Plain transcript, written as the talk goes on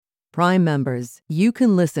Prime members, you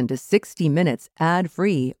can listen to 60 Minutes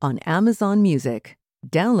ad-free on Amazon Music.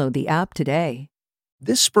 Download the app today.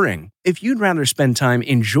 This spring, if you'd rather spend time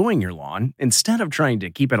enjoying your lawn instead of trying to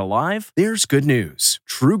keep it alive, there's good news.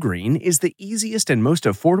 TruGreen is the easiest and most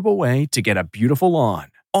affordable way to get a beautiful lawn.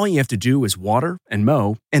 All you have to do is water and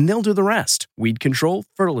mow, and they'll do the rest. Weed control,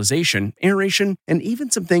 fertilization, aeration, and even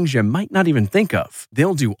some things you might not even think of.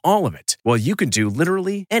 They'll do all of it, while you can do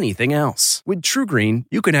literally anything else. With TruGreen,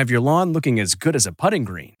 you can have your lawn looking as good as a putting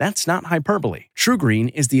green. That's not hyperbole.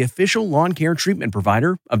 TruGreen is the official lawn care treatment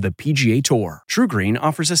provider of the PGA Tour. TruGreen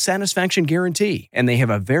offers a satisfaction guarantee, and they have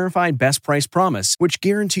a verified best price promise, which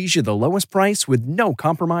guarantees you the lowest price with no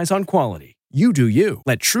compromise on quality. You do you.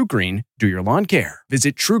 Let TruGreen do your lawn care.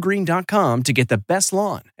 Visit TruGreen.com to get the best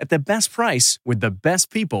lawn at the best price with the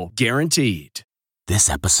best people guaranteed. This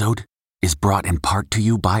episode is brought in part to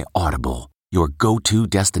you by Audible, your go-to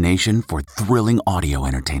destination for thrilling audio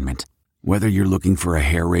entertainment. Whether you're looking for a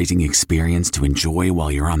hair-raising experience to enjoy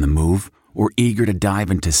while you're on the move or eager to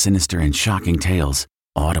dive into sinister and shocking tales,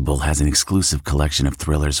 Audible has an exclusive collection of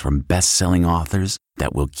thrillers from best-selling authors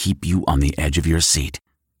that will keep you on the edge of your seat.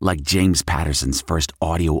 Like James Patterson's first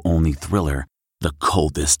audio-only thriller, The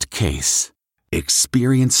Coldest Case.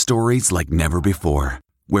 Experience stories like never before,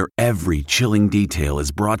 where every chilling detail is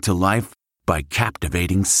brought to life by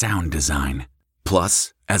captivating sound design.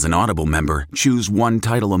 Plus, as an Audible member, choose one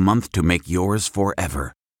title a month to make yours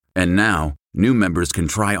forever. And now, new members can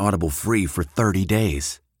try Audible free for 30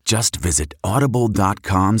 days. Just visit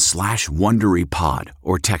audible.com/WonderyPod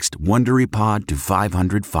or text WonderyPod to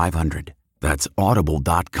 500-500. That's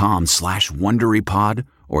audible.com/WonderyPod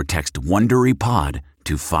or text WonderyPod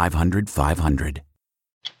to 500-500.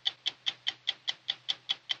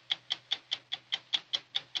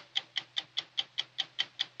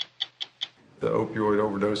 The opioid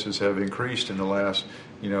overdoses have increased in the last,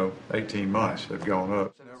 18 months. They've gone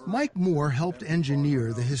up. Mike Moore helped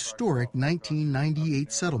engineer the historic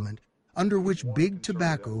 1998 settlement under which Big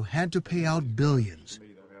Tobacco had to pay out billions.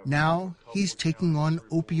 Now, he's taking on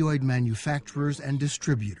opioid manufacturers and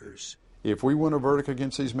distributors. If we win a verdict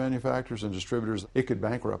against these manufacturers and distributors, it could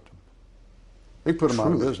bankrupt them. It could put them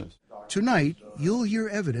out of business. Tonight, you'll hear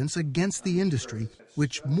evidence against the industry,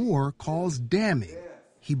 which Moore calls damning.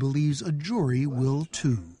 He believes a jury will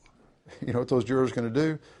too. You know what those jurors are going to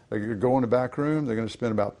do? They're going to go in the back room, they're going to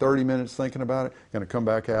spend about 30 minutes thinking about it, going to come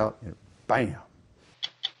back out, and bam.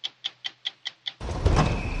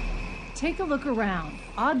 Take a look around.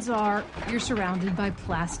 Odds are you're surrounded by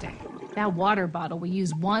plastic. That water bottle we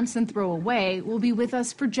use once and throw away will be with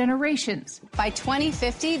us for generations. By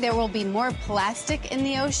 2050, there will be more plastic in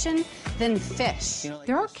the ocean than fish.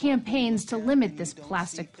 There are campaigns to limit this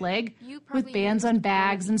plastic plague with bans on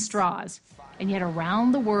bags and straws. And yet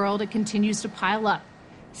around the world, it continues to pile up,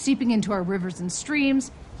 seeping into our rivers and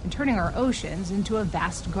streams and turning our oceans into a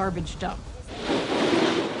vast garbage dump.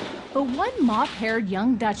 But one mop-haired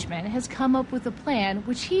young Dutchman has come up with a plan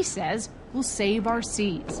which he says will save our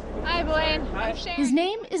seas. Hi, Boyan. Hi. His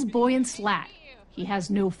name is Boyan Slat. He has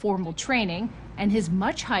no formal training, and his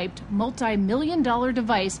much-hyped, multi-million-dollar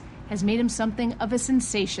device has made him something of a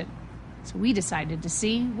sensation. So we decided to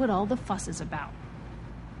see what all the fuss is about.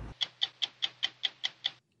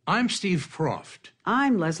 I'm Steve Proft.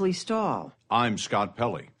 I'm Leslie Stahl. I'm Scott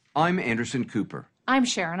Pelley. I'm Anderson Cooper. I'm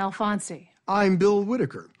Sharon Alfonsi. I'm Bill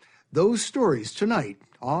Whitaker. Those stories tonight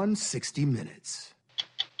on 60 Minutes.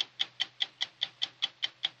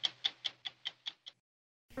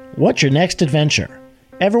 What's your next adventure?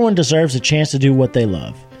 Everyone deserves a chance to do what they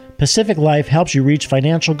love. Pacific Life helps you reach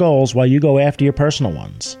financial goals while you go after your personal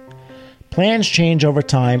ones. Plans change over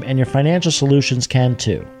time, and your financial solutions can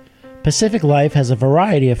too. Pacific Life has a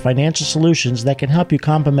variety of financial solutions that can help you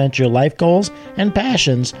complement your life goals and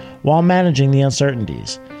passions while managing the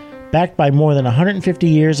uncertainties. Backed by more than 150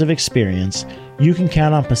 years of experience, you can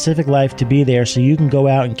count on Pacific Life to be there so you can go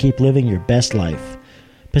out and keep living your best life.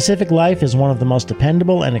 Pacific Life is one of the most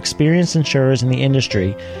dependable and experienced insurers in the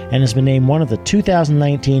industry and has been named one of the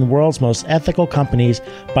 2019 World's Most Ethical Companies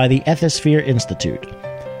by the Ethisphere Institute.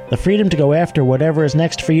 The freedom to go after whatever is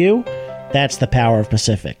next for you? That's the power of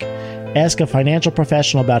Pacific. Ask a financial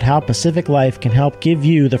professional about how Pacific Life can help give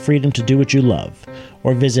you the freedom to do what you love,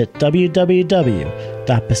 or visit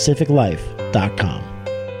www.pacificlife.com.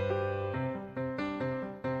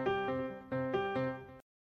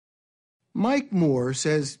 Mike Moore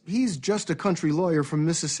says he's just a country lawyer from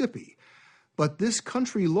Mississippi, but this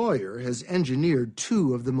country lawyer has engineered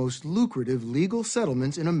two of the most lucrative legal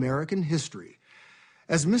settlements in American history.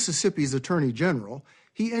 As Mississippi's Attorney General,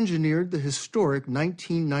 he engineered the historic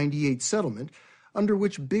 1998 settlement under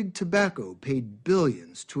which Big Tobacco paid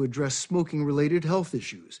billions to address smoking-related health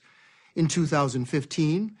issues. In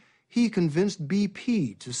 2015, he convinced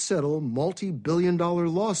BP to settle multi-billion-dollar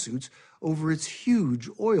lawsuits over its huge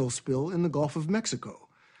oil spill in the Gulf of Mexico.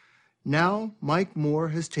 Now, Mike Moore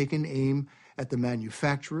has taken aim at the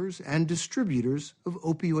manufacturers and distributors of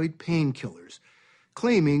opioid painkillers,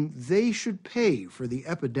 claiming they should pay for the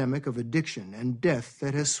epidemic of addiction and death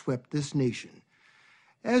that has swept this nation.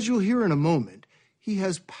 As you'll hear in a moment, he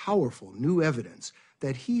has powerful new evidence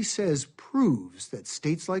that he says proves that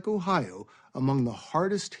states like Ohio, among the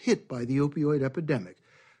hardest hit by the opioid epidemic,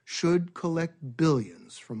 should collect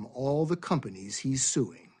billions from all the companies he's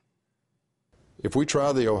suing. If we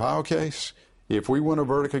try the Ohio case, if we win a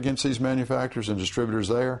verdict against these manufacturers and distributors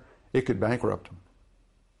there, it could bankrupt them.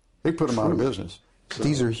 It could put them out of business. So,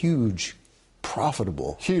 these are huge,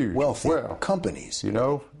 profitable, wealthy companies. You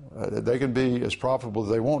know, they can be as profitable as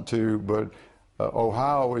they want to, but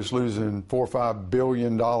Ohio is losing $4 or $5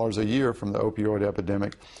 billion a year from the opioid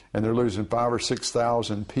epidemic, and they're losing 5,000 or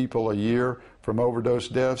 6,000 people a year from overdose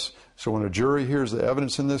deaths. So when a jury hears the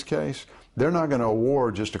evidence in this case, they're not going to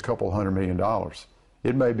award just a couple $100 million.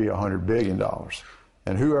 It may be $100 billion.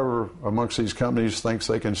 And whoever amongst these companies thinks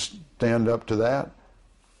they can stand up to that,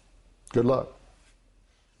 good luck.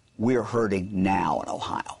 We're hurting now in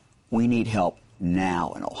Ohio. We need help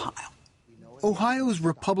now in Ohio. Ohio's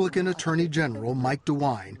Republican Attorney General Mike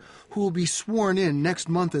DeWine, who will be sworn in next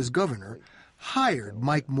month as governor, hired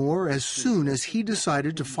Mike Moore as soon as he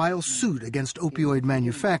decided to file suit against opioid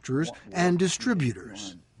manufacturers and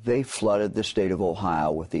distributors. They flooded the state of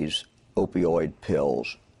Ohio with these opioid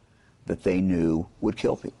pills that they knew would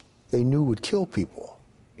kill people. They knew would kill people.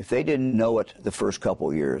 If they didn't know it the first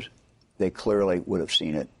couple of years, they clearly would have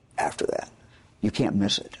seen it after that. You can't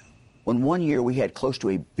miss it. When one year we had close to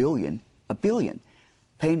a billion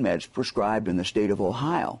pain meds prescribed in the state of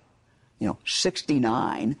Ohio,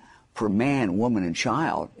 69 per man, woman, and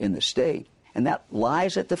child in the state, and that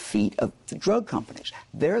lies at the feet of the drug companies.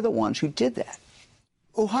 They're the ones who did that.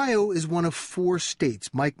 Ohio is one of 4 states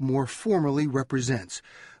Mike Moore formally represents,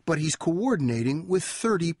 but he's coordinating with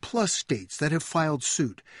 30-plus states that have filed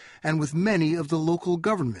suit, and with many of the local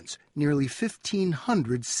governments, nearly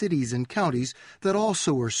 1,500 cities and counties that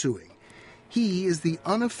also are suing. He is the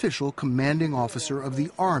unofficial commanding officer of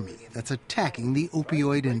the Army that's attacking the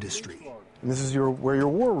opioid industry. And this is where your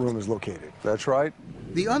war room is located. That's right.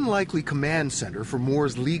 The unlikely command center for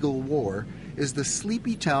Moore's legal war is the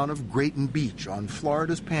sleepy town of Grayton Beach on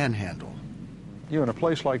Florida's Panhandle. In a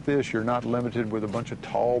place like this, you're not limited with a bunch of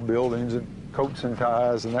tall buildings and coats and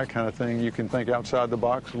ties and that kind of thing. You can think outside the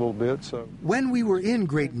box a little bit. So when we were in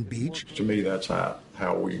Grayton Beach, to me, that's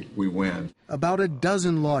how we win. About a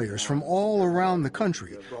dozen lawyers from all around the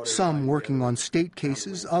country, some working on state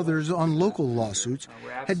cases, others on local lawsuits,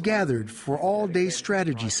 had gathered for all-day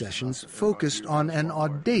strategy sessions focused on an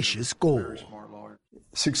audacious goal.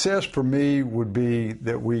 Success for me would be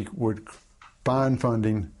that we would find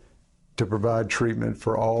funding to provide treatment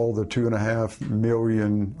for all the 2.5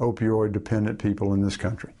 million opioid-dependent people in this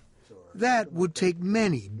country. That would take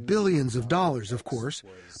many billions of dollars, of course,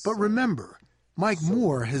 but remember, Mike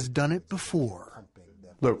Moore has done it before.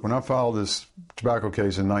 Look, when I filed this tobacco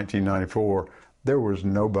case in 1994, there was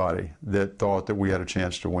nobody that thought that we had a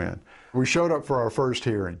chance to win. We showed up for our first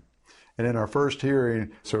hearing, and in our first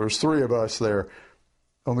hearing, so there was 3 of us there.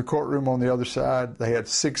 On the courtroom on the other side, they had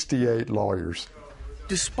 68 lawyers.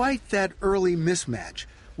 Despite that early mismatch,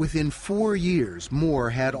 within 4 years, Moore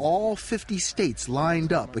had all 50 states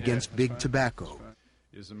lined up against Big Tobacco.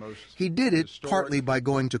 He did it partly by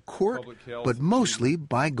going to court, but mostly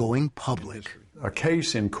by going public. A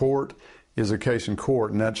case in court is a case in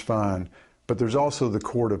court, and that's fine. But there's also the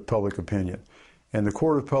court of public opinion. And the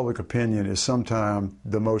court of public opinion is sometimes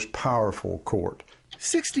the most powerful court.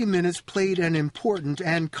 60 Minutes played an important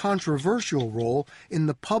and controversial role in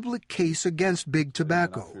the public case against Big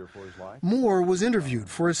Tobacco. Moore was interviewed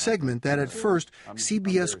for a segment that at first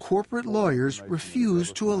CBS corporate lawyers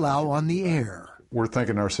refused to allow on the air. We're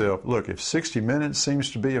thinking to ourselves, look, if 60 Minutes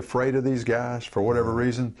seems to be afraid of these guys for whatever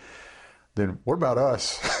reason, then what about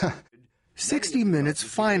us? 60 Minutes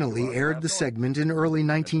finally aired the segment in early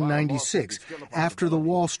 1996 after the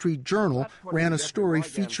Wall Street Journal ran a story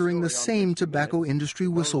featuring the same tobacco industry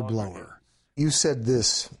whistleblower. You said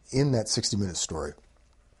this in that 60 Minutes story.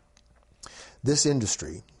 This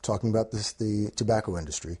industry, talking about the tobacco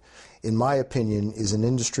industry, in my opinion, is an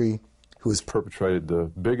industry who has perpetrated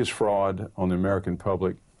the biggest fraud on the American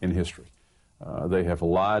public in history. They have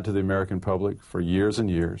lied to the American public for years and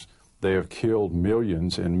years. They have killed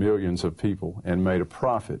millions and millions of people and made a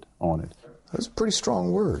profit on it. Those are pretty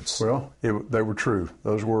strong words. Well, they were true.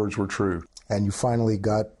 Those words were true. And you finally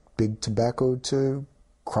got Big Tobacco to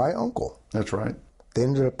cry uncle. That's right. They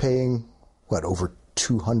ended up paying, what, over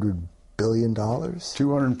 $200 billion?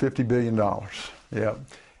 $250 billion, yeah.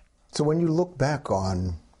 So when you look back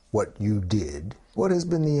on what you did, what has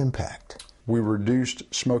been the impact? We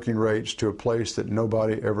reduced smoking rates to a place that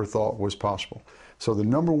nobody ever thought was possible. So the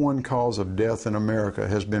number one cause of death in America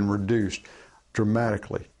has been reduced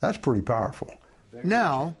dramatically. That's pretty powerful.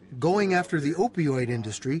 Now, going after the opioid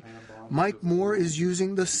industry, Mike Moore is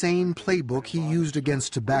using the same playbook he used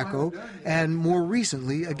against tobacco and more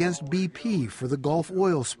recently against BP for the Gulf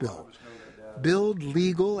oil spill. Build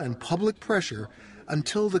legal and public pressure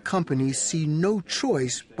until the companies see no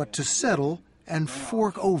choice but to settle and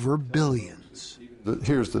fork over billions.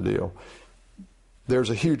 Here's the deal. There's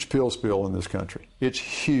a huge pill spill in this country. It's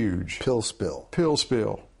huge. Pill spill. Pill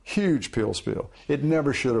spill. Huge pill spill. It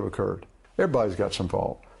never should have occurred. Everybody's got some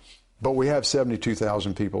fault. But we have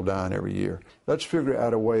 72,000 people dying every year. Let's figure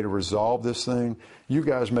out a way to resolve this thing. You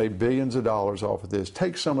guys made billions of dollars off of this.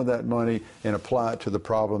 Take some of that money and apply it to the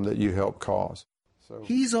problem that you helped cause.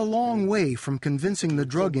 He's a long way from convincing the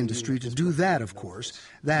drug industry to do that, of course.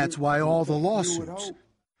 That's why all the lawsuits.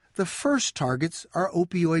 The first targets are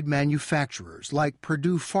opioid manufacturers like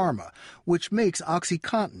Purdue Pharma, which makes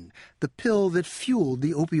OxyContin, the pill that fueled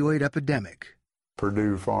the opioid epidemic.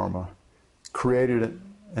 Purdue Pharma created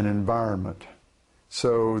an environment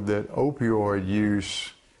so that opioid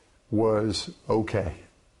use was okay.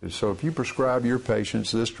 So if you prescribe your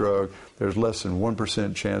patients this drug, there's less than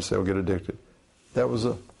 1% chance they'll get addicted. That was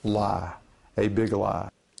a lie, a big lie.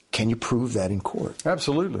 Can you prove that in court?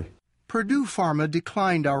 Absolutely. Purdue Pharma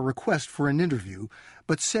declined our request for an interview,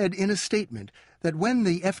 but said in a statement that when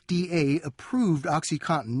the FDA approved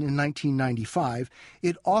OxyContin in 1995,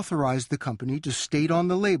 it authorized the company to state on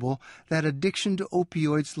the label that addiction to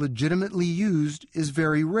opioids legitimately used is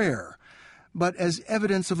very rare. But as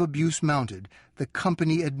evidence of abuse mounted, the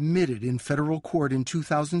company admitted in federal court in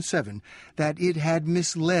 2007 that it had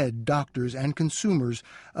misled doctors and consumers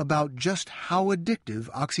about just how addictive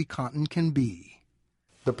OxyContin can be.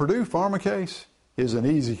 The Purdue Pharma case is an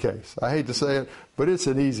easy case. I hate to say it, but it's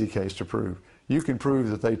an easy case to prove. You can prove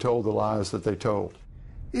that they told the lies that they told.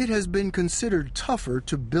 It has been considered tougher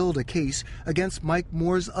to build a case against Mike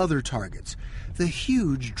Moore's other targets, the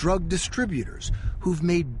huge drug distributors who've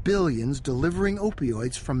made billions delivering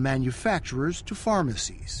opioids from manufacturers to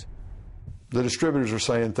pharmacies. The distributors are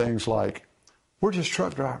saying things like, we're just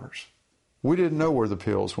truck drivers. We didn't know where the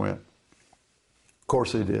pills went. Of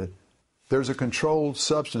course they did. There's a Controlled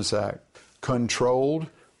Substance Act. Controlled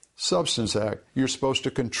Substance Act. You're supposed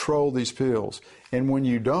to control these pills. And when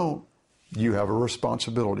you don't, you have a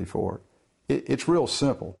responsibility for it. It's real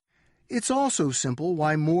simple. It's also simple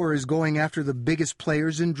why Moore is going after the biggest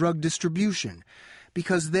players in drug distribution,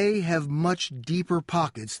 because they have much deeper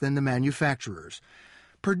pockets than the manufacturers.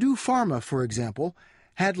 Purdue Pharma, for example,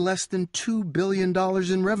 had less than $2 billion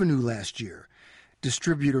in revenue last year.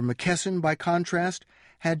 Distributor McKesson, by contrast,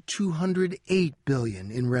 had $208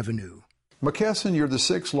 billion in revenue. McKesson, you're the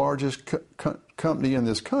sixth largest company in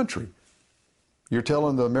this country. You're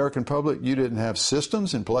telling the American public you didn't have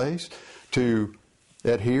systems in place to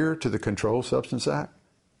adhere to the Controlled Substance Act?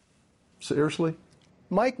 Seriously?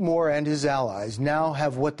 Mike Moore and his allies now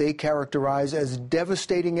have what they characterize as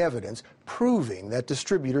devastating evidence proving that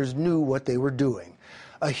distributors knew what they were doing.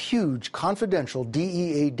 A huge confidential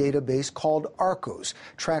DEA database called ARCOS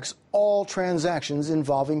tracks all transactions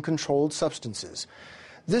involving controlled substances.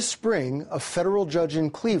 This spring, a federal judge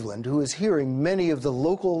in Cleveland, who is hearing many of the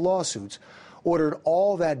local lawsuits, ordered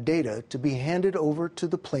all that data to be handed over to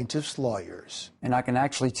the plaintiffs' lawyers. And I can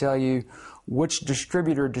actually tell you which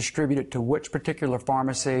distributor distributed to which particular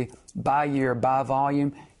pharmacy by year, by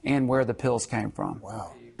volume, and where the pills came from.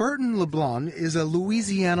 Wow. Burton LeBlanc is a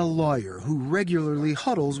Louisiana lawyer who regularly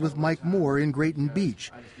huddles with Mike Moore in Grayton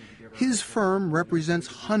Beach. His firm represents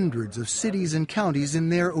hundreds of cities and counties in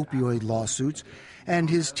their opioid lawsuits, and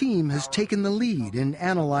his team has taken the lead in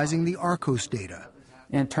analyzing the ARCOS data.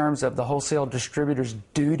 In terms of the wholesale distributor's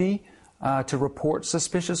duty to report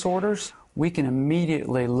suspicious orders, we can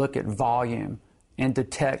immediately look at volume and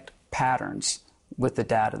detect patterns with the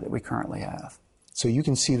data that we currently have. So you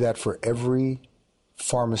can see that for every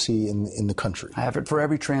pharmacy in the country? I have it for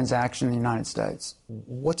every transaction in the United States.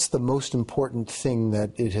 What's the most important thing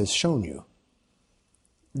that it has shown you?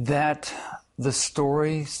 That the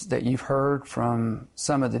stories that you've heard from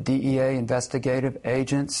some of the DEA investigative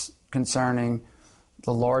agents concerning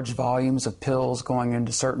the large volumes of pills going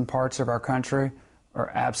into certain parts of our country are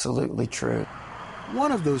absolutely true.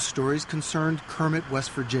 One of those stories concerned Kermit, West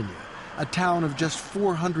Virginia. a town of just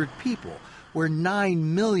 400 people, where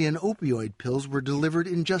 9 million opioid pills were delivered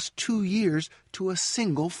in just 2 years to a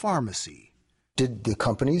single pharmacy. Did the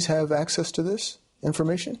companies have access to this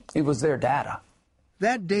information? It was their data.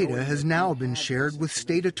 That data has now been shared with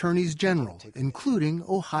state attorneys general, including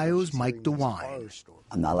Ohio's Mike DeWine.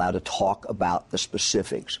 I'm not allowed to talk about the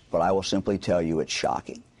specifics, but I will simply tell you it's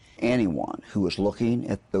shocking. Anyone who is looking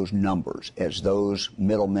at those numbers, as those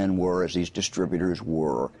middlemen were, as these distributors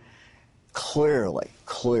were, clearly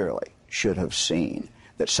should have seen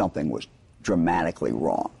that something was dramatically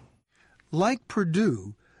wrong. Like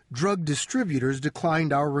Purdue, drug distributors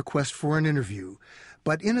declined our request for an interview,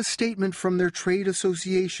 but in a statement from their trade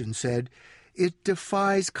association said, it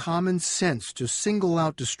defies common sense to single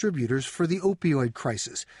out distributors for the opioid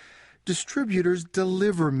crisis. Distributors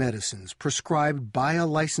deliver medicines prescribed by a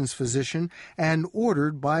licensed physician and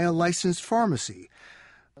ordered by a licensed pharmacy.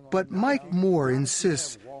 But Mike Moore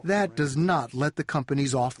insists that does not let the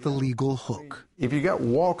companies off the legal hook. If you got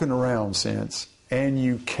walking around sense and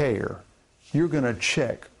you care, you're going to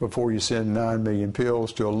check before you send 9 million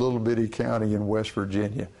pills to a little bitty county in West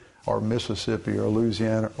Virginia or Mississippi or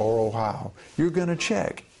Louisiana or Ohio. You're going to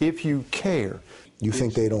check if you care. You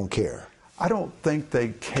think they don't care? I don't think they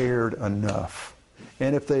cared enough.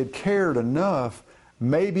 And if they'd cared enough,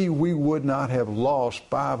 maybe we would not have lost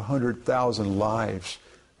 500,000 lives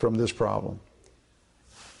from this problem.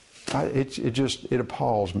 It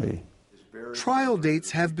appalls me. Trial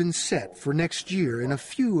dates have been set for next year in a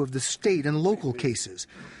few of the state and local cases.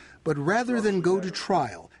 But rather than go to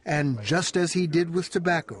trial, and just as he did with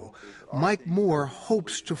tobacco, Mike Moore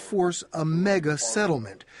hopes to force a mega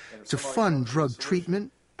settlement to fund drug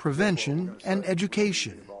treatment, prevention, and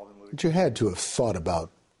education. But you had to have thought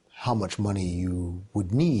about how much money you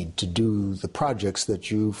would need to do the projects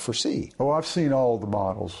that you foresee. Oh, I've seen all the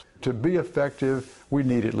models. To be effective, we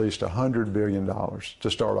need at least $100 billion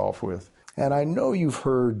to start off with. And I know you've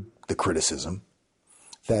heard the criticism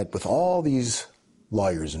that with all these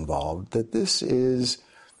lawyers involved, that this is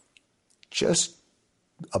just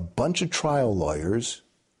a bunch of trial lawyers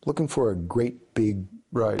looking for a great big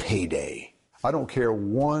payday. I don't care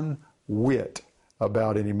one whit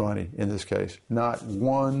about any money in this case. Not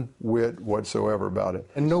one whit whatsoever about it.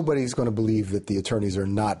 And nobody's going to believe that the attorneys are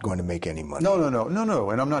not going to make any money. No.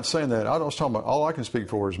 And I'm not saying that. I was talking about, all I can speak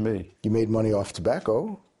for is me. You made money off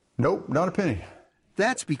tobacco? Nope, not a penny.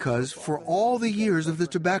 That's because for all the years of the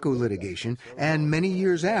tobacco litigation and many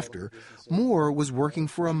years after, Moore was working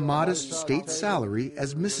for a modest state salary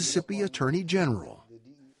as Mississippi Attorney General.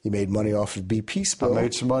 You made money off of BP spill? I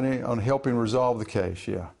made some money on helping resolve the case,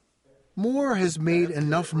 yeah. Moore has made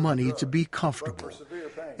enough money to be comfortable.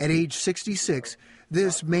 At age 66,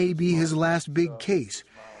 this may be his last big case,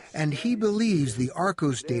 and he believes the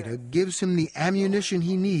Arcos data gives him the ammunition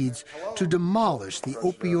he needs to demolish the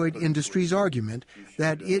opioid industry's argument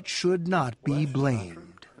that it should not be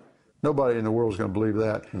blamed. Nobody in the world is going to believe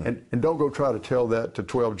that. And don't go try to tell that to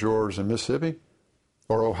 12 jurors in Mississippi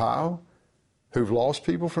or Ohio who've lost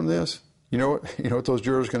people from this. You know what those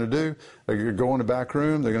jurors are going to do? They're going to go in the back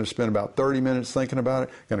room. They're going to spend about 30 minutes thinking about it,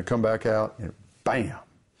 going to come back out, and bam.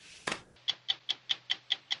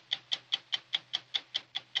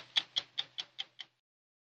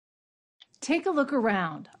 Take a look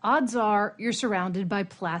around. Odds are you're surrounded by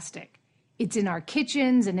plastic. It's in our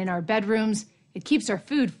kitchens and in our bedrooms. It keeps our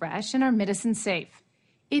food fresh and our medicine safe.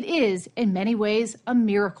 It is, in many ways, a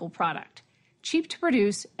miracle product, cheap to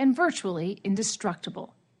produce and virtually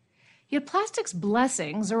indestructible. Yet plastic's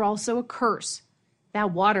blessings are also a curse.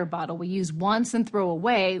 That water bottle we use once and throw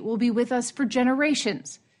away will be with us for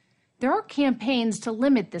generations. There are campaigns to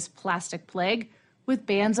limit this plastic plague with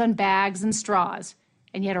bans on bags and straws,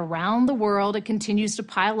 and yet around the world it continues to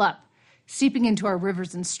pile up, seeping into our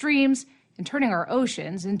rivers and streams and turning our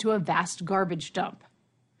oceans into a vast garbage dump.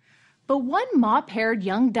 But one mop-haired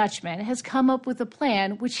young Dutchman has come up with a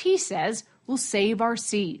plan which he says will save our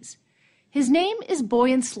seas. His name is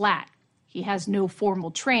Boyan Slat. He has no formal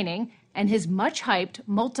training, and his much-hyped,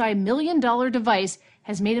 multi-million-dollar device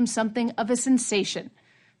has made him something of a sensation.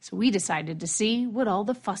 So we decided to see what all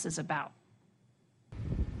the fuss is about.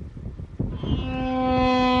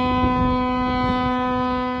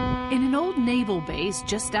 In an old naval base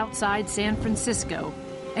just outside San Francisco,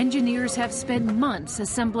 engineers have spent months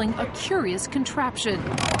assembling a curious contraption.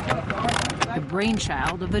 The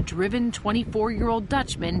brainchild of a driven 24-year-old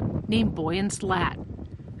Dutchman named Boyan Slat,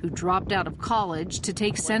 who dropped out of college to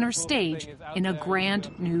take center stage in a grand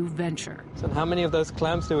new venture. So how many of those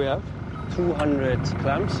clamps do we have? 200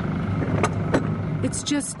 clamps. It's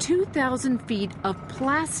just 2,000 feet of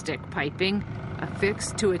plastic piping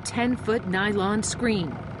affixed to a 10-foot nylon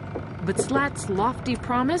screen. but Slat's lofty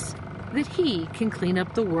promise that he can clean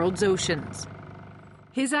up the world's oceans.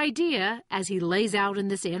 His idea, as he lays out in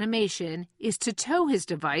this animation, is to tow his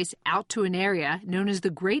device out to an area known as the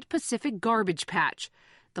Great Pacific Garbage Patch,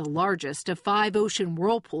 the largest of 5 ocean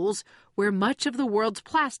whirlpools where much of the world's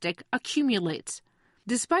plastic accumulates.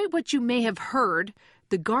 Despite what you may have heard,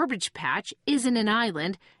 the garbage patch isn't an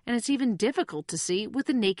island, and it's even difficult to see with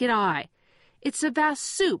the naked eye. It's a vast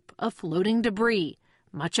soup of floating debris,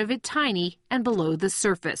 much of it tiny and below the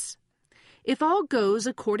surface. If all goes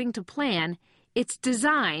according to plan, it's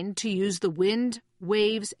designed to use the wind,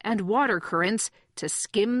 waves, and water currents to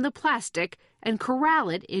skim the plastic and corral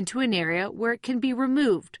it into an area where it can be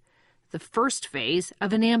removed, the first phase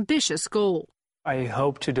of an ambitious goal. I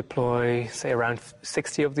hope to deploy, say, around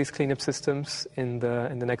 60 of these cleanup systems in the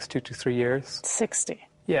next 2 to 3 years. 60?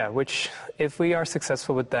 Yeah, which, if we are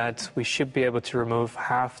successful with that, we should be able to remove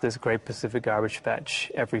half this Great Pacific Garbage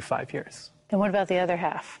Patch every 5 years. And what about the other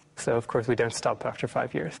half? So, of course, we don't stop after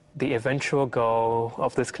 5 years. The eventual goal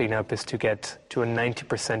of this cleanup is to get to a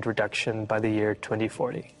 90% reduction by the year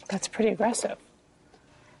 2040. That's pretty aggressive.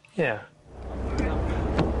 Yeah.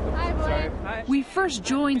 We first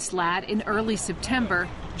joined Slat in early September,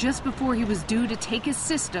 just before he was due to take his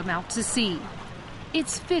system out to sea.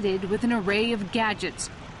 It's fitted with an array of gadgets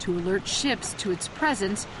to alert ships to its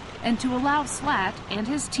presence and to allow Slat and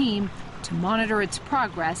his team to monitor its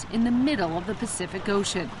progress in the middle of the Pacific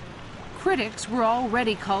Ocean. Critics were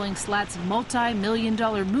already calling Slat's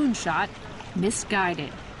multi-million-dollar moonshot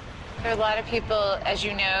misguided. There are a lot of people, as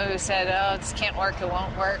you know, who said, oh, this can't work, it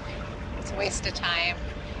won't work, it's a waste of time.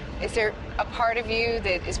 Is there a part of you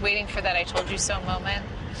that is waiting for that I told you so moment?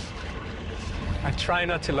 I try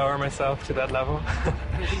not to lower myself to that level.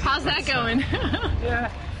 How's that going?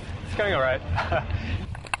 Yeah, it's going all right.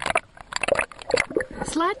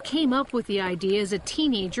 Slat came up with the idea as a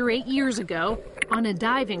teenager 8 years ago on a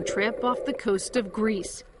diving trip off the coast of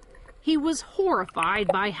Greece. He was horrified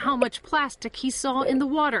by how much plastic he saw in the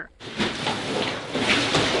water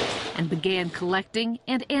and began collecting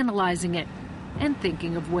and analyzing it and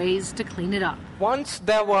thinking of ways to clean it up. Once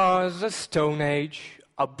there was a Stone Age,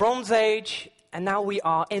 a Bronze Age, and now we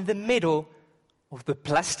are in the middle of the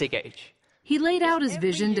Plastic Age. He laid out his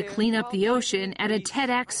vision to clean up the ocean at a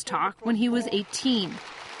TEDx talk when he was 18.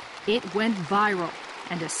 It went viral,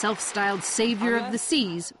 and a self-styled savior of the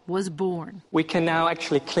seas was born. We can now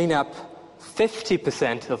actually clean up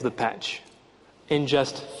 50% of the patch in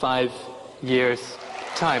just 5 years'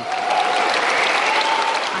 time.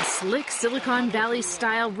 A slick Silicon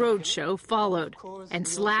Valley-style roadshow followed, and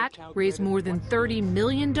Slat raised more than $30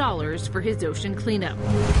 million for his ocean cleanup.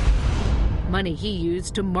 Money he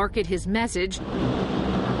used to market his message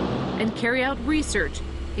and carry out research,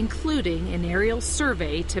 including an aerial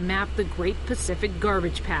survey to map the Great Pacific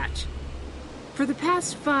Garbage Patch. For the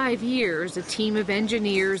past 5 years, a team of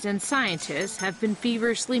engineers and scientists have been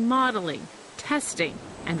feverishly modeling, testing,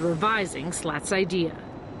 and revising Slat's idea.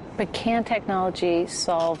 But can technology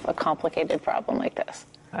solve a complicated problem like this?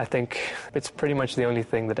 I think it's pretty much the only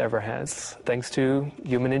thing that ever has. Thanks to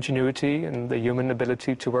human ingenuity and the human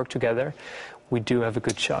ability to work together, we do have a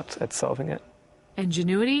good shot at solving it.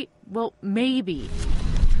 Ingenuity? Well, maybe.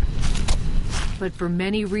 But for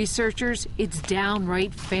many researchers, it's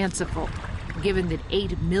downright fanciful, given that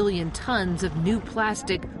 8 million tons of new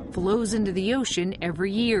plastic flows into the ocean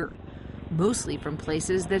every year, mostly from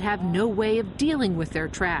places that have no way of dealing with their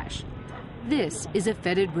trash. This is a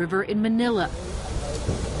fetid river in Manila.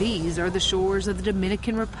 These are the shores of the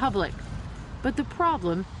Dominican Republic. But the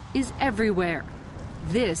problem is everywhere.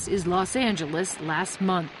 This is Los Angeles last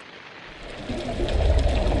month.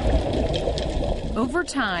 Over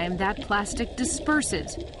time, that plastic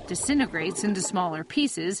disperses, disintegrates into smaller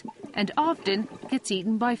pieces, and often gets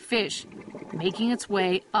eaten by fish, making its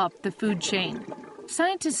way up the food chain.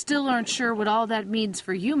 Scientists still aren't sure what all that means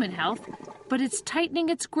for human health, but it's tightening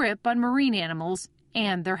its grip on marine animals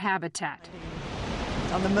and their habitat.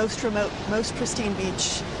 On the most remote, most pristine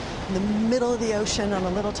beach, in the middle of the ocean on a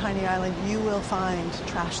little tiny island, you will find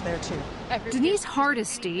trash there too. Denise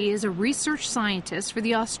Hardesty is a research scientist for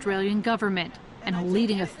the Australian government and a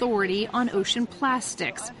leading authority on ocean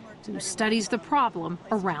plastics, who studies the problem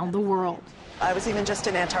around the world. I was even just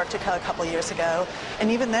in Antarctica a couple years ago,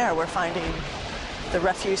 and even there we're finding the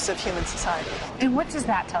refuse of human society. And what does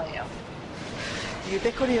that tell you? The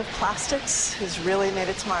ubiquity of plastics has really made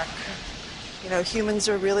its mark. You know, humans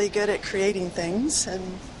are really good at creating things, and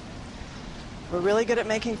we're really good at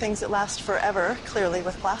making things that last forever, clearly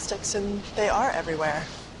with plastics, and they are everywhere.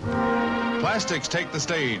 Plastics take the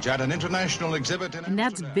stage at an international exhibit. And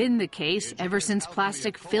that's been the case ever since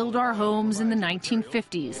plastic filled our homes in the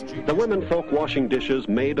 1950s. The women folk washing dishes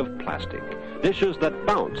made of plastic. Dishes that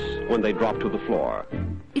bounce when they drop to the floor.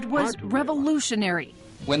 It was revolutionary.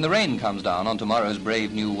 When the rain comes down on tomorrow's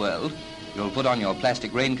brave new world, you'll put on your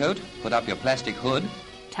plastic raincoat, put up your plastic hood.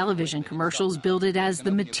 Television commercials billed it as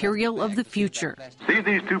the material of the future. See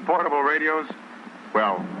these two portable radios?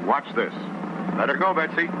 Well, watch this. Let her go,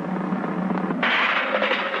 Betsy.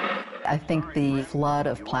 I think the flood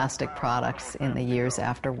of plastic products in the years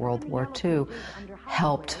after World War II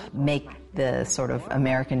helped make the sort of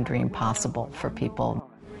American dream possible for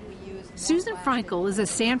people. Susan Freinkel is a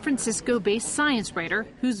San Francisco-based science writer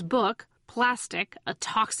whose book, Plastic, A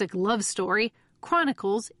Toxic Love Story,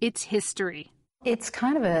 chronicles its history. It's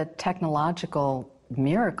kind of a technological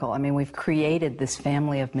miracle. I mean, we've created this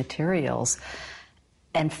family of materials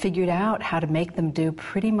and figured out how to make them do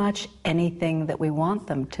pretty much anything that we want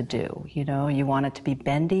them to do. You know, you want it to be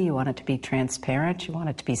bendy, you want it to be transparent, you want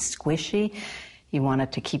it to be squishy, you want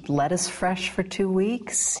it to keep lettuce fresh for 2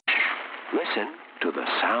 weeks. Listen to the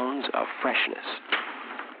sounds of freshness.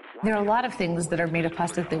 There are a lot of things that are made of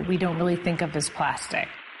plastic that we don't really think of as plastic.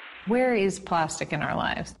 Where is plastic in our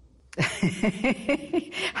lives?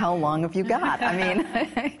 How long have you got? I mean,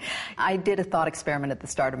 I did a thought experiment at the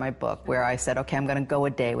start of my book where I said, okay, I'm going to go a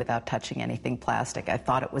day without touching anything plastic. I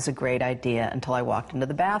thought it was a great idea until I walked into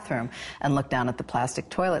the bathroom and looked down at the plastic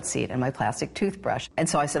toilet seat and my plastic toothbrush. And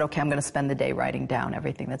so I said, okay, I'm going to spend the day writing down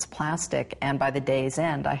everything that's plastic. And by the day's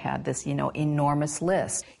end, I had this, enormous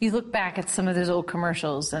list. You look back at some of those old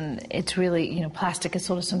commercials and it's really, plastic is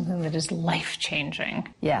sort of something that is life-changing.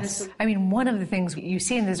 Yes. I mean, one of the things you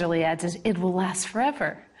see in these early ads is it will last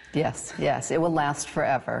forever. Yes, it will last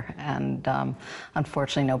forever. And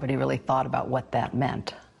unfortunately, nobody really thought about what that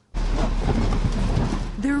meant.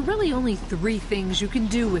 There are really only 3 things you can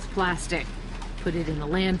do with plastic. Put it in a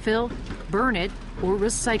landfill, burn it, or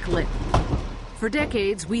recycle it. For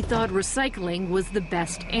decades, we thought recycling was the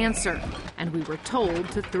best answer, and we were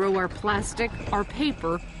told to throw our plastic, our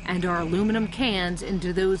paper, and our aluminum cans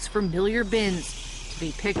into those familiar bins to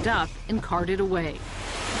be picked up and carted away.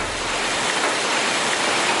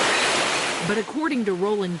 But according to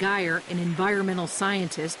Roland Geyer, an environmental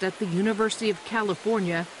scientist at the University of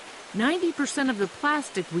California, 90% of the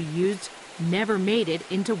plastic we used never made it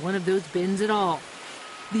into one of those bins at all.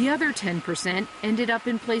 The other 10% ended up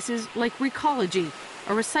in places like Recology,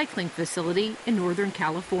 a recycling facility in Northern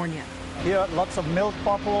California. Here, lots of milk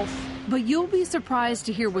bottles. But you'll be surprised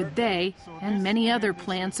to hear what they, and many other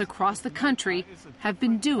plants across the country, have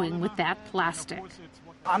been doing with that plastic.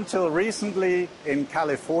 Until recently in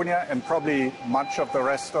California and probably much of the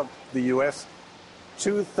rest of the U.S.,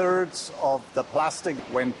 2/3 of the plastic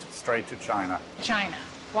went straight to China. China.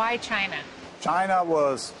 Why China? China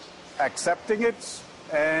was accepting it,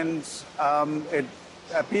 and it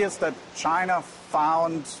appears that China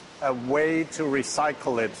found a way to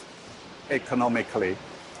recycle it economically,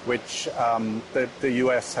 which the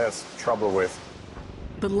U.S. has trouble with.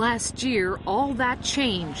 But last year, all that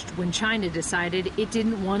changed when China decided it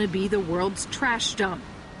didn't want to be the world's trash dump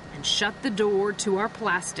and shut the door to our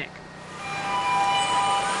plastic,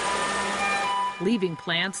 leaving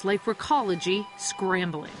plants like Recology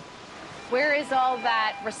scrambling. Where is all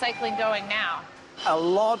that recycling going now? A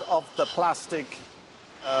lot of the plastic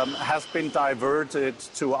has been diverted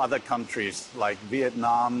to other countries like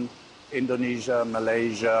Vietnam, Indonesia,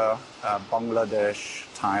 Malaysia, Bangladesh,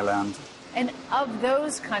 Thailand. And of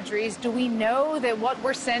those countries, do we know that what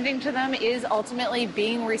we're sending to them is ultimately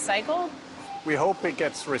being recycled? We hope it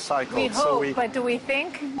gets recycled. We hope, but do we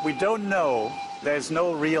think? We don't know. There's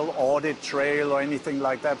no real audit trail or anything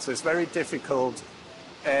like that, so it's very difficult.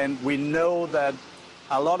 And we know that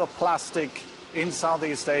a lot of plastic in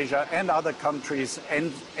Southeast Asia and other countries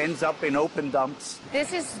ends up in open dumps.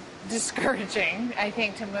 This is discouraging, I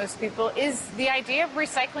think, to most people. Is the idea of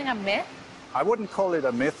recycling a myth? I wouldn't call it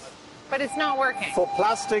a myth. But it's not working. For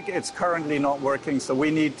plastic, it's currently not working, so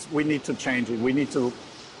we need to change it. We need to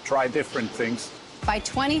try different things. By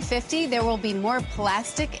 2050, there will be more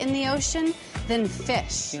plastic in the ocean than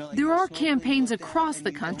fish. There are campaigns across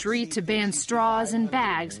the country to ban straws and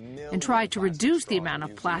bags and try to reduce the amount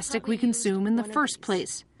of plastic we consume in the first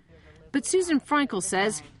place. But Susan Freinkel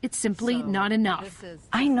says it's simply not enough.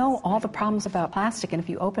 I know all the problems about plastic, and if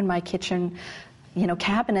you open my kitchen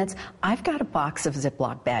cabinets, I've got a box of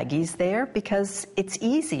Ziploc baggies there because it's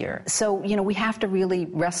easier. So, we have to really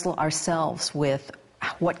wrestle ourselves with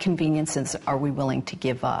what conveniences are we willing to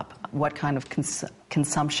give up? What kind of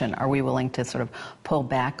consumption are we willing to sort of pull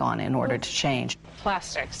back on in order to change?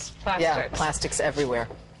 Plastics. Yeah, plastics everywhere.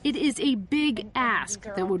 It is a big ask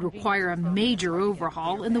that would require a major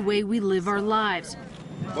overhaul in the way we live our lives.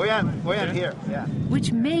 Boyan here. Yeah.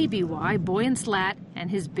 Which may be why Boyan Slat and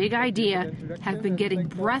his big idea have been getting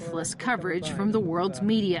breathless coverage from the world's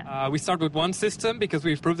media. We start with one system because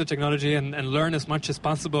we've proved the technology and learn as much as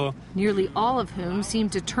possible. Nearly all of whom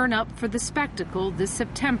seemed to turn up for the spectacle this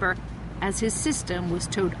September as his system was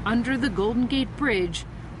towed under the Golden Gate Bridge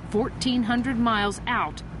 1,400 miles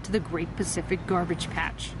out to the Great Pacific Garbage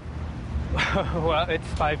Patch. Well, it's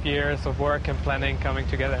 5 years of work and planning coming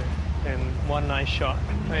together in one nice shot.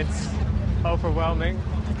 It's overwhelming,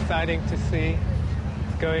 exciting to see.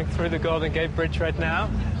 Going through the Golden Gate Bridge right now.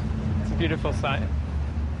 It's a beautiful sight.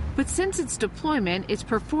 But since its deployment, its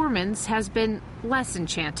performance has been less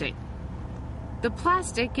enchanting. The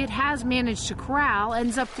plastic it has managed to corral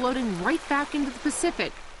ends up floating right back into the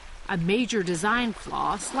Pacific, a major design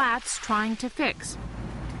flaw Slat's trying to fix.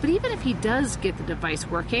 But even if he does get the device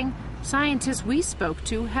working, scientists we spoke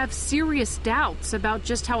to have serious doubts about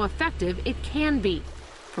just how effective it can be.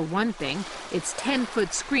 For one thing, its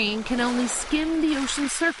 10-foot screen can only skim the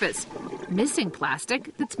ocean's surface, missing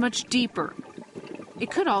plastic that's much deeper. It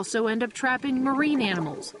could also end up trapping marine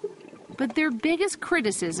animals. But their biggest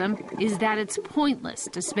criticism is that it's pointless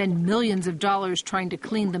to spend millions of dollars trying to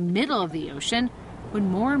clean the middle of the ocean when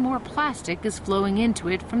more and more plastic is flowing into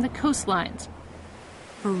it from the coastlines.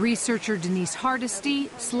 For researcher Denise Hardesty,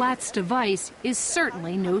 Slat's device is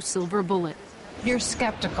certainly no silver bullet. You're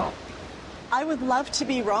skeptical. I would love to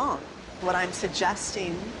be wrong. What I'm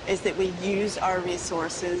suggesting is that we use our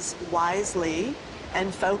resources wisely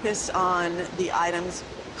and focus on the items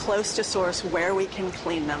close to source where we can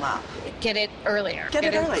clean them up. Get it earlier. Get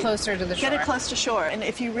it early. Closer to the shore. Get it close to shore. And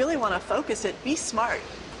if you really want to focus it, be smart.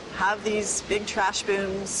 Have these big trash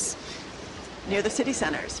booms near the city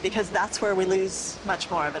centers, because that's where we lose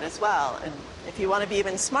much more of it as well. And if you want to be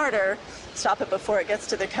even smarter, stop it before it gets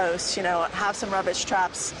to the coast. Have some rubbish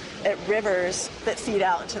traps at rivers that feed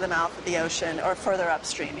out into the mouth of the ocean or further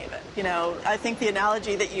upstream even. I think the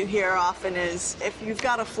analogy that you hear often is if you've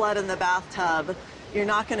got a flood in the bathtub, you're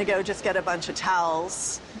not going to go just get a bunch of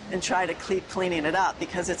towels and try to keep cleaning it up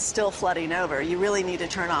because it's still flooding over. You really need to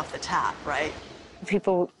turn off the tap, right?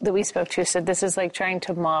 People that we spoke to said this is like trying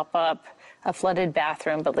to mop up a flooded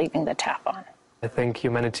bathroom but leaving the tap on. I think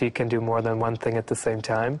humanity can do more than one thing at the same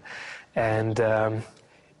time. And,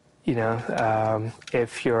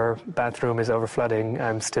 if your bathroom is overflooding,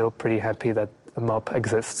 I'm still pretty happy that a mop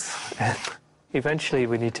exists. And eventually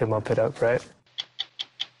we need to mop it up, right?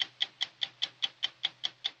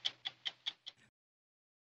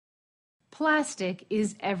 Plastic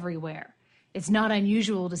is everywhere. It's not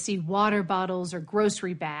unusual to see water bottles or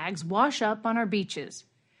grocery bags wash up on our beaches.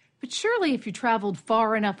 But surely if you traveled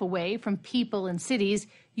far enough away from people and cities,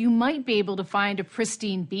 you might be able to find a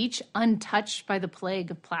pristine beach untouched by the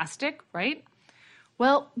plague of plastic, right?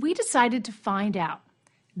 Well, we decided to find out.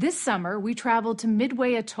 This summer, we traveled to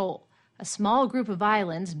Midway Atoll, a small group of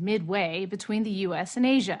islands midway between the U.S. and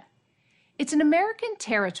Asia. It's an American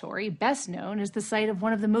territory best known as the site of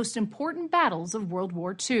one of the most important battles of World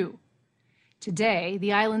War II. Today,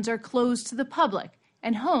 the islands are closed to the public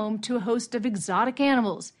and home to a host of exotic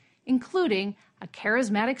animals, including a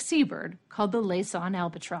charismatic seabird called the Laysan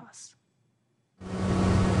albatross.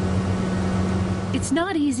 It's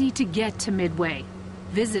not easy to get to Midway.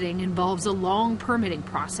 Visiting involves a long permitting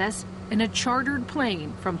process and a chartered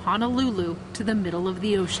plane from Honolulu to the middle of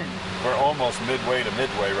the ocean. We're almost midway to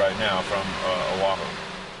Midway right now from Oahu.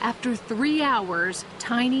 After 3 hours,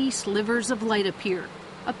 tiny slivers of light appear,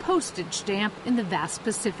 a postage stamp in the vast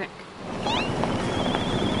Pacific.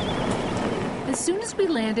 As soon as we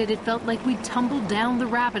landed, it felt like we'd tumbled down the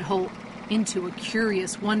rabbit hole into a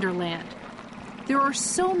curious wonderland. There are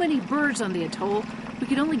so many birds on the atoll, we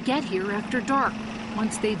could only get here after dark,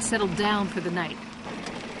 once they'd settled down for the night.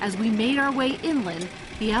 As we made our way inland,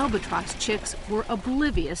 the albatross chicks were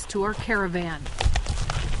oblivious to our caravan.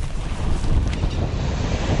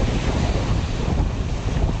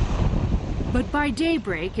 But by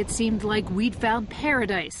daybreak, it seemed like we'd found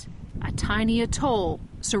paradise, a tiny atoll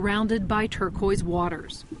surrounded by turquoise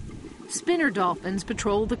waters. Spinner dolphins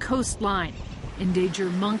patrol the coastline.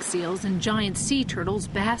 Endangered monk seals and giant sea turtles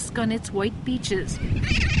bask on its white beaches.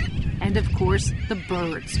 And of course, the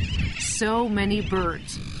birds. So many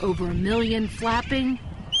birds. Over 1 million flapping,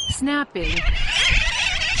 snapping,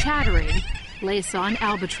 chattering Laysan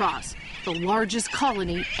albatross, the largest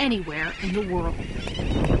colony anywhere in the world.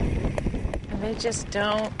 And they just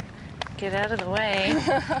don't get out of the way.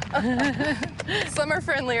 Some are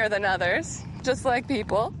friendlier than others, just like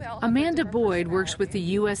people. Amanda Boyd works with the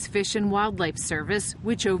U.S. Fish and Wildlife Service,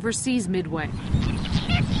 which oversees Midway.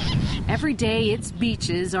 Every day, its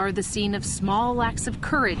beaches are the scene of small acts of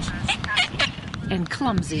courage and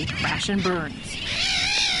clumsy crash and burns.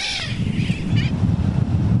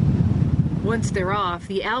 Once they're off,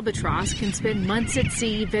 the albatross can spend months at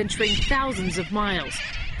sea, venturing thousands of miles,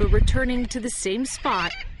 but returning to the same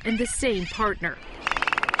spot and the same partner.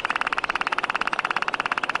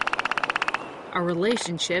 A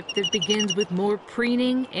relationship that begins with more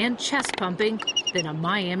preening and chest pumping than a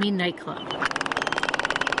Miami nightclub.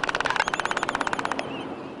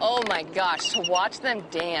 Oh my gosh, to watch them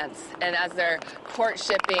dance and as they're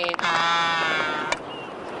courtshiping.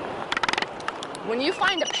 When you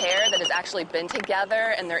find a pair that has actually been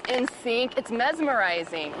together and they're in sync, it's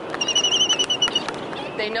mesmerizing.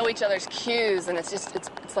 They know each other's cues, and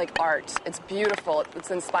it's like art. It's beautiful. It's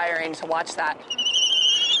inspiring to watch that.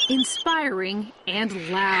 Inspiring and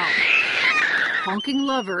loud. Honking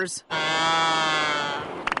lovers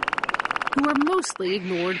who are mostly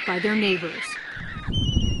ignored by their neighbors.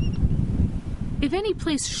 If any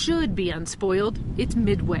place should be unspoiled, it's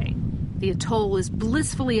Midway. The atoll is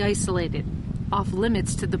blissfully isolated, off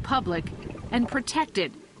limits to the public, and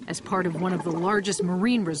protected as part of one of the largest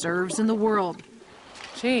marine reserves in the world.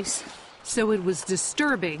 Jeez. So it was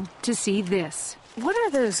disturbing to see this. What are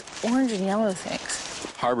those orange and yellow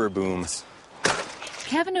things? Harbor booms.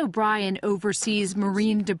 Kevin O'Brien oversees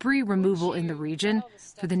marine debris removal in the region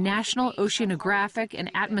for the National Oceanographic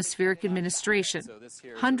and Atmospheric Administration.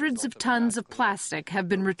 Hundreds of tons of plastic have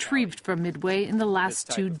been retrieved from Midway in the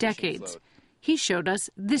last 2 decades. He showed us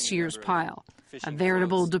this year's pile, a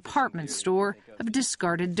veritable department store of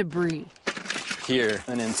discarded debris. Here,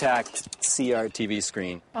 an intact CRTV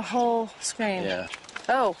screen. A whole screen. Yeah.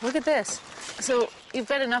 Oh, look at this. So you've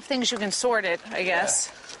got enough things you can sort it, I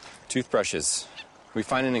guess. Yeah. Toothbrushes. We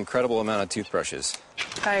find an incredible amount of toothbrushes.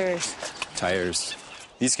 Tires.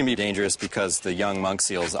 These can be dangerous because the young monk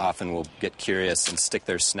seals often will get curious and stick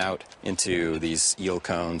their snout into these eel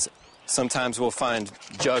cones. Sometimes we'll find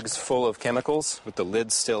jugs full of chemicals with the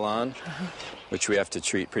lids still on, which we have to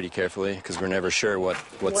treat pretty carefully because we're never sure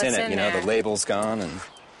what's in it. You know, the label's gone. And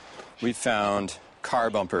we found car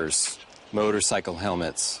bumpers, motorcycle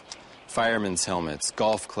helmets, firemen's helmets,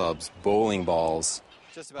 golf clubs, bowling balls.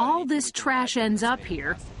 All this trash ends up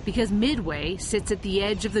here because Midway sits at the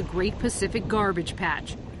edge of the Great Pacific Garbage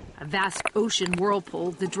Patch, a vast ocean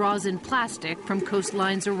whirlpool that draws in plastic from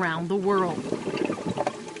coastlines around the world.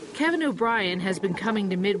 Kevin O'Brien has been coming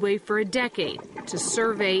to Midway for a decade to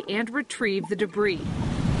survey and retrieve the debris.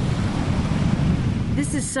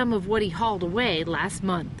 This is some of what he hauled away last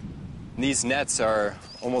month. These nets are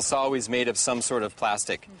almost always made of some sort of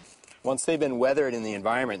plastic. Once they've been weathered in the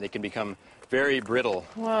environment, they can become very brittle.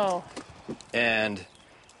 Whoa. And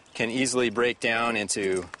can easily break down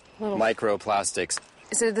into microplastics.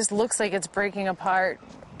 So this looks like it's breaking apart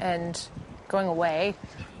and going away.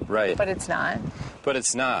 Right. But it's not. But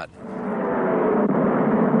it's not.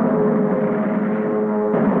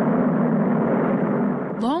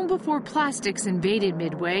 Long before plastics invaded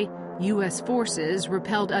Midway, U.S. forces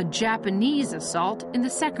repelled a Japanese assault in the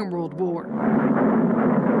Second World War.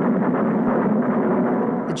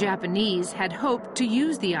 The Japanese had hoped to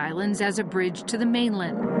use the islands as a bridge to the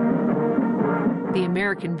mainland. The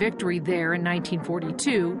American victory there in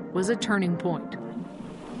 1942 was a turning point.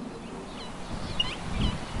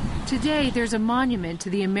 Today, there's a monument to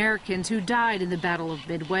the Americans who died in the Battle of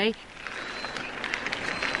Midway.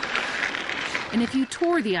 And if you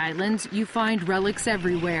tour the islands, you find relics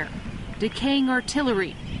everywhere. Decaying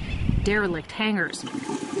artillery, derelict hangars,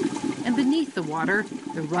 and beneath the water,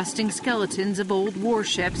 the rusting skeletons of old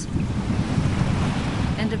warships,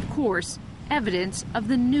 and of course, evidence of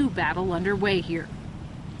the new battle underway here.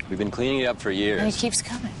 We've been cleaning it up for years. And it keeps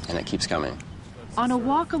coming. And it keeps coming. On a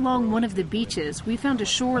walk along one of the beaches, we found a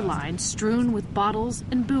shoreline strewn with bottles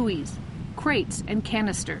and buoys, crates and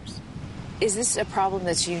canisters. Is this a problem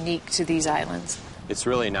that's unique to these islands? It's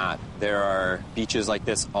really not. There are beaches like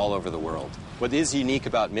this all over the world. What is unique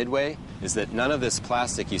about Midway is that none of this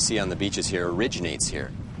plastic you see on the beaches here originates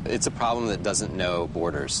here. It's a problem that doesn't know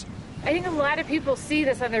borders. I think a lot of people see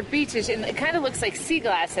this on their beaches, and it kind of looks like sea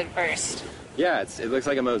glass at first. Yeah, it looks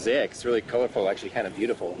like a mosaic. It's really colorful, actually kind of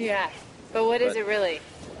beautiful. Yeah, but what is it really?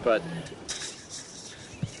 But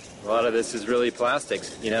a lot of this is really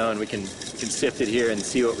plastics, you know, and we can sift it here and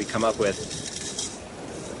see what we come up with.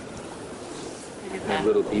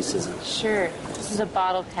 Little pieces. Sure. This is a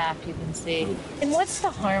bottle cap, you can see. And what's the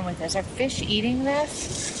harm with this? Are fish eating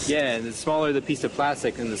this? Yeah, and the smaller the piece of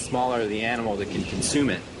plastic, and the smaller the animal that can consume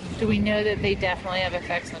it. Do we know that they definitely have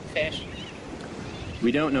effects on fish?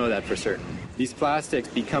 We don't know that for certain. These plastics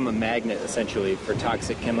become a magnet, essentially, for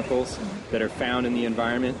toxic chemicals that are found in the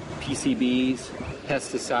environment, PCBs,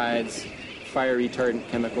 pesticides, fire retardant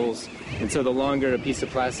chemicals. And so the longer a piece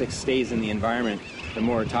of plastic stays in the environment, the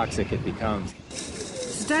more toxic it becomes.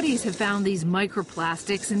 Studies have found these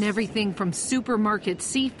microplastics in everything from supermarket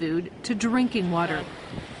seafood to drinking water.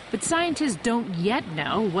 But scientists don't yet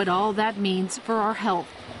know what all that means for our health.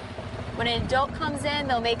 When an adult comes in,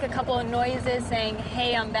 they'll make a couple of noises saying,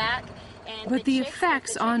 "Hey, I'm back." But the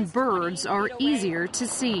effects on birds are easier to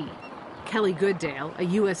see. Kelly Goodale, a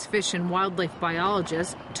U.S. Fish and Wildlife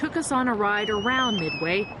biologist, took us on a ride around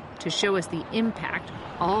Midway to show us the impact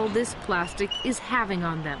all this plastic is having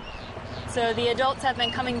on them. So the adults have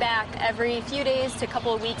been coming back every few days to a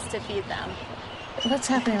couple of weeks to feed them. What's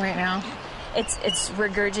happening right now? It's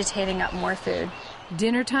regurgitating up more food.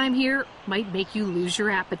 Dinner time here might make you lose your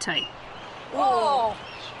appetite. Whoa!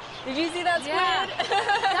 Did you see that squid? Yeah.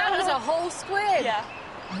 That was a whole squid. Yeah.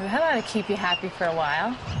 That ought to keep you happy for a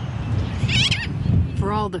while.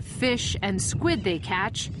 For all the fish and squid they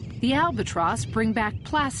catch, the albatross bring back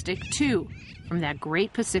plastic too, from that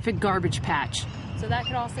great Pacific garbage patch. So that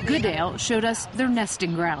could also be... Goodale showed us their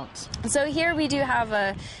nesting grounds. So here we do have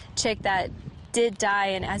a chick that did die,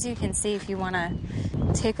 and as you can see, if you want to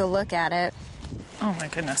take a look at it. Oh my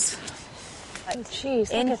goodness.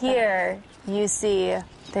 Jeez, in here, you see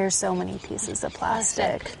there's so many pieces of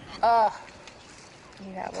plastic. Oh,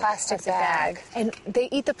 you have a plastic bag. And they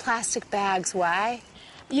eat the plastic bags. Why?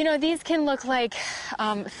 You know, these can look like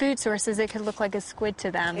food sources. It could look like a squid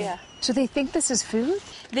to them. Yeah. So they think this is food?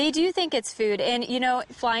 They do think it's food. And, you know,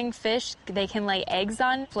 flying fish, they can lay eggs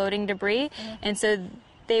on floating debris. Mm-hmm. And so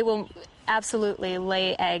they will absolutely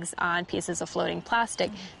lay eggs on pieces of floating plastic.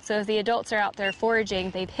 Mm-hmm. So if the adults are out there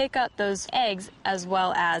foraging, they pick up those eggs as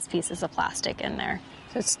well as pieces of plastic in there.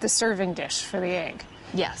 So it's the serving dish for the egg?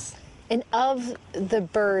 Yes. And of the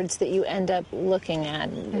birds that you end up looking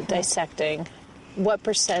at, dissecting, what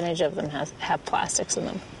percentage of them have plastics in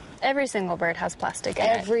them? Every single bird has plastic in it.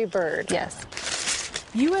 Every bird? Yes.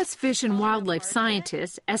 U.S. Fish and Wildlife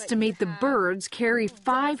scientists estimate the birds carry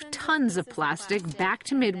 5 tons of plastic back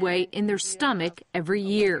to Midway in their stomach every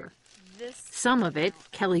year. Some of it,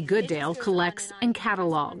 Kelly Goodale collects and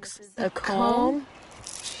catalogs. A comb.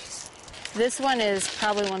 This one is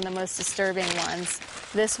probably one of the most disturbing ones.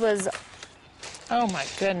 This was... Oh my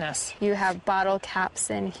goodness. You have bottle caps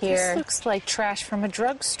in here. This looks like trash from a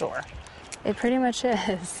drugstore. It pretty much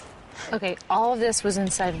is. Okay, all of this was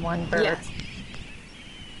inside one bird. Yes.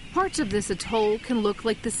 Parts of this atoll can look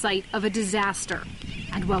like the site of a disaster.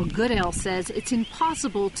 And while Goodale says it's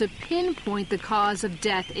impossible to pinpoint the cause of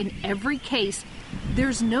death in every case,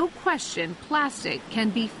 there's no question plastic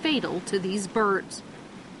can be fatal to these birds,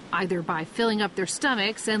 either by filling up their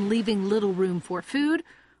stomachs and leaving little room for food,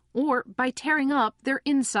 or by tearing up their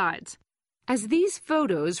insides. As these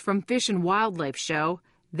photos from Fish and Wildlife show,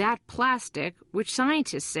 that plastic, which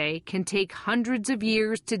scientists say can take hundreds of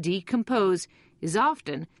years to decompose, is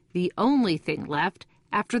often the only thing left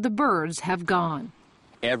after the birds have gone.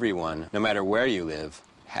 Everyone, no matter where you live,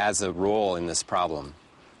 has a role in this problem.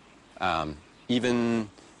 Even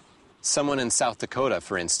someone in South Dakota,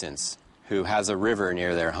 for instance, who has a river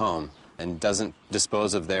near their home and doesn't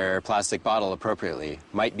dispose of their plastic bottle appropriately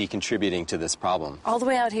might be contributing to this problem. All the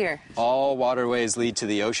way out here? All waterways lead to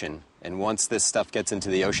the ocean, and once this stuff gets into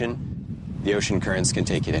the ocean currents can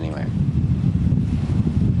take it anywhere.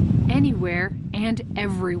 Anywhere and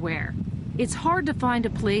everywhere. It's hard to find a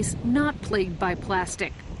place not plagued by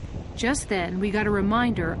plastic. Just then, we got a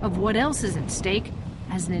reminder of what else is at stake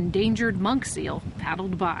as an endangered monk seal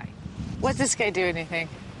paddled by. What's this guy doing, you think?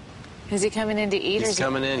 Is he coming in to eat? He's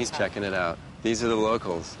coming in, he's checking it out. These are the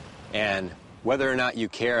locals. And whether or not you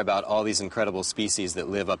care about all these incredible species that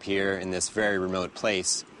live up here in this very remote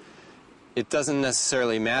place, it doesn't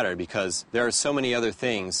necessarily matter because there are so many other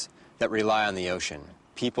things that rely on the ocean.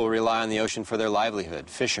 People rely on the ocean for their livelihood,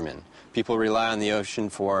 fishermen. People rely on the ocean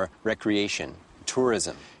for recreation,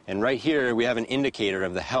 tourism. And right here we have an indicator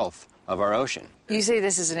of the health of our ocean. You say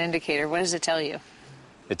this is an indicator. What does it tell you?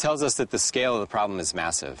 It tells us that the scale of the problem is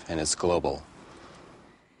massive and it's global.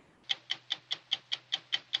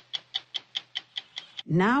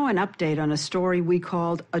 Now an update on a story we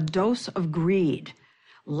called A Dose of Greed.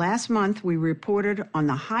 Last month we reported on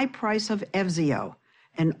the high price of Evzio,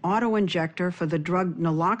 an auto-injector for the drug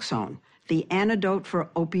naloxone, the antidote for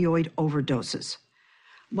opioid overdoses.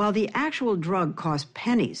 While the actual drug cost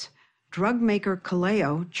pennies, drug maker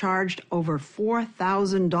Kaleo charged over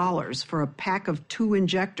 $4,000 for a pack of 2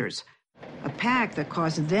 injectors, a pack that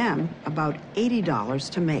cost them about $80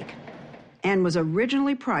 to make, and was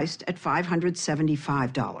originally priced at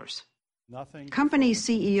 $575. Company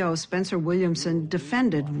CEO Spencer Williamson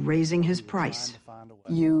defended raising his price.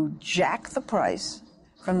 You jack the price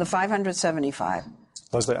from the $575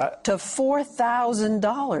 Leslie, to $4,000.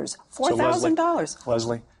 $4,000.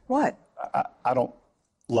 Leslie, what? I don't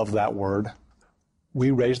love that word.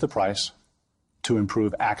 We raised the price to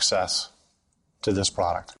improve access to this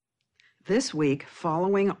product. This week,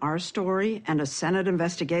 following our story and a Senate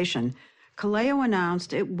investigation, Kaleo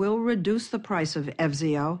announced it will reduce the price of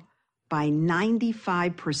Evzio by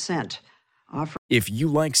 95%. If you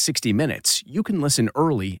like 60 Minutes, you can listen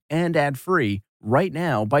early and ad-free right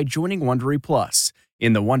now by joining Wondery Plus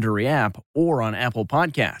in the Wondery app or on Apple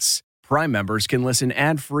Podcasts. Prime members can listen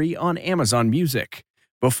ad-free on Amazon Music.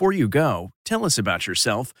 Before you go, tell us about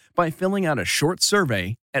yourself by filling out a short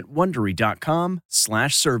survey at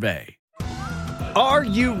Wondery.com/survey. Are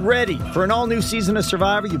you ready for an all-new season of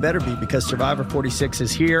Survivor? You better be, because Survivor 46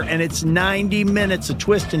 is here, and it's 90 minutes of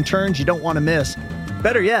twists and turns you don't want to miss.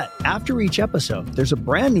 Better yet, after each episode, there's a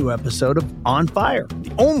brand new episode of On Fire,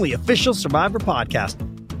 the only official Survivor podcast.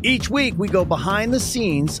 Each week, we go behind the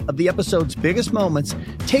scenes of the episode's biggest moments,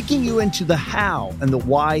 taking you into the how and the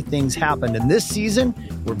why things happened. And this season,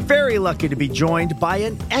 we're very lucky to be joined by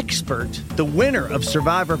an expert, the winner of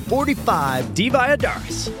Survivor 45, Dee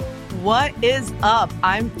Valladares. What is up?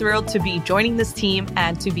 I'm thrilled to be joining this team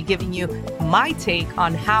and to be giving you my take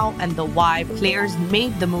on how and the why players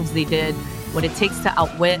made the moves they did, what it takes to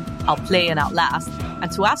outwit, outplay, and outlast,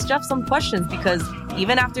 and to ask Jeff some questions, because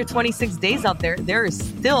even after 26 days out there, there is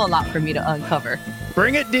still a lot for me to uncover.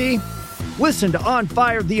 Bring it, Dee. Listen to On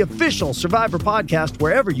Fire, the official Survivor podcast,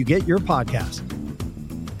 wherever you get your podcast.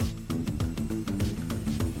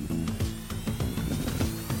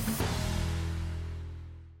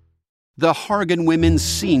 The Hargan women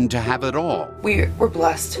seemed to have it all. We were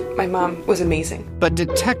blessed. My mom was amazing. But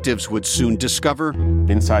detectives would soon discover...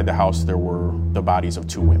 Inside the house, there were the bodies of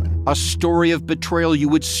 2 women. A story of betrayal you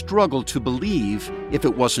would struggle to believe if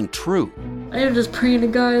it wasn't true. I am just praying to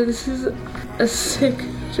God, this is a sick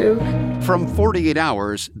joke. From 48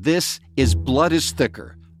 Hours, this is Blood is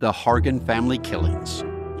Thicker, the Hargan family killings.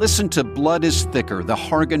 Listen to Blood is Thicker, the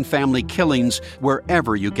Hargan family killings,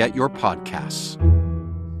 wherever you get your podcasts.